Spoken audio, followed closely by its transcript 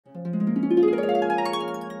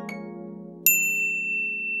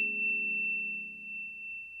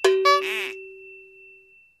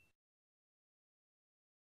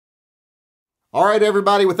All right,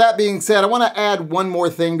 everybody, with that being said, I want to add one more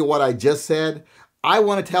thing to what I just said. I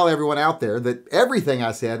want to tell everyone out there that everything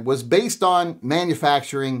I said was based on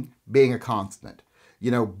manufacturing being a constant.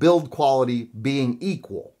 Build quality being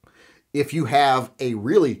equal. If you have a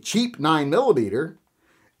really cheap 9mm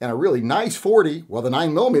and a really nice 40, well, the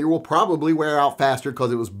 9mm will probably wear out faster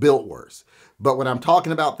because it was built worse. But when I'm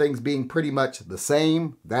talking about things being pretty much the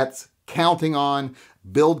same, that's counting on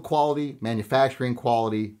build quality, manufacturing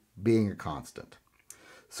quality being a constant.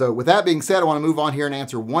 So with that being said, I want to move on here and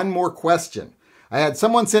answer one more question. I had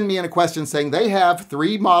someone send me in a question saying they have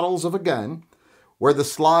 3 models of a gun where the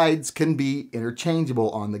slides can be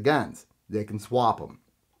interchangeable on the guns. They can swap them.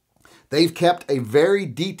 They've kept a very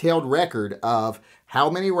detailed record of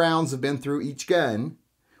how many rounds have been through each gun,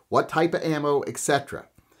 what type of ammo, etc.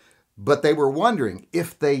 But they were wondering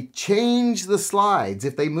if they change the slides,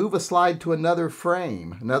 if they move a slide to another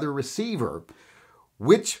frame, another receiver,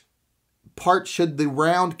 which part should the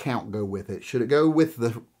round count go with it? Should it go with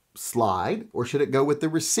the slide or should it go with the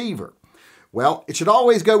receiver? Well, it should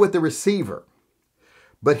always go with the receiver.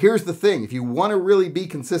 But here's the thing. If you want to really be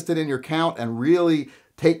consistent in your count and really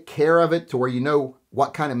take care of it to where you know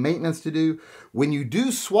what kind of maintenance to do, when you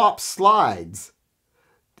do swap slides,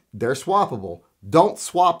 they're swappable. Don't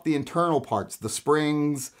swap the internal parts, the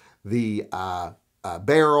springs, the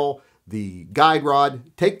barrel, the guide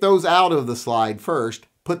rod. Take those out of the slide first.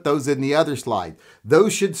 Put those in the other slide.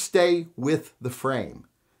 Those should stay with the frame.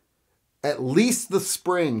 At least the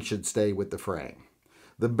spring should stay with the frame.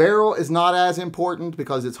 The barrel is not as important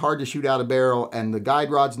because it's hard to shoot out a barrel, and the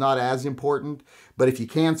guide rod's not as important. But if you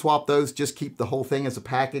can swap those, just keep the whole thing as a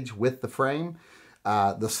package with the frame.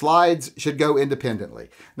 The slides should go independently.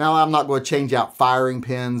 Now, I'm not going to change out firing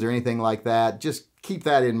pins or anything like that. Just keep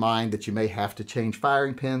that in mind that you may have to change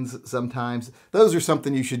firing pins sometimes. Those are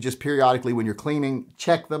something you should just periodically, when you're cleaning,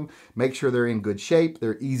 check them. Make sure they're in good shape.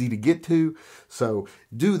 They're easy to get to. So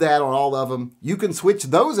do that on all of them. You can switch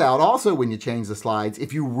those out also when you change the slides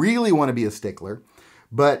if you really want to be a stickler.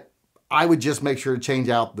 But I would just make sure to change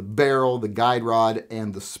out the barrel, the guide rod,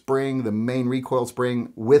 and the spring, the main recoil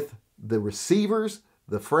spring with the receivers,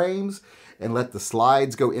 the frames, and let the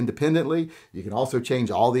slides go independently. You can also change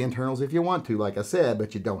all the internals if you want to, like I said,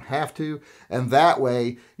 but you don't have to. And that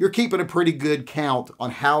way, you're keeping a pretty good count on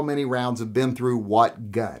how many rounds have been through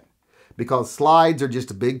what gun. Because slides are just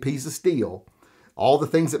a big piece of steel. All the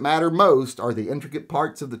things that matter most are the intricate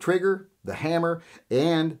parts of the trigger, the hammer,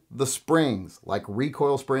 and the springs, like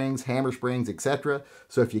recoil springs, hammer springs, etc.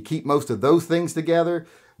 So if you keep most of those things together,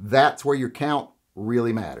 that's where your count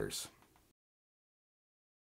really matters.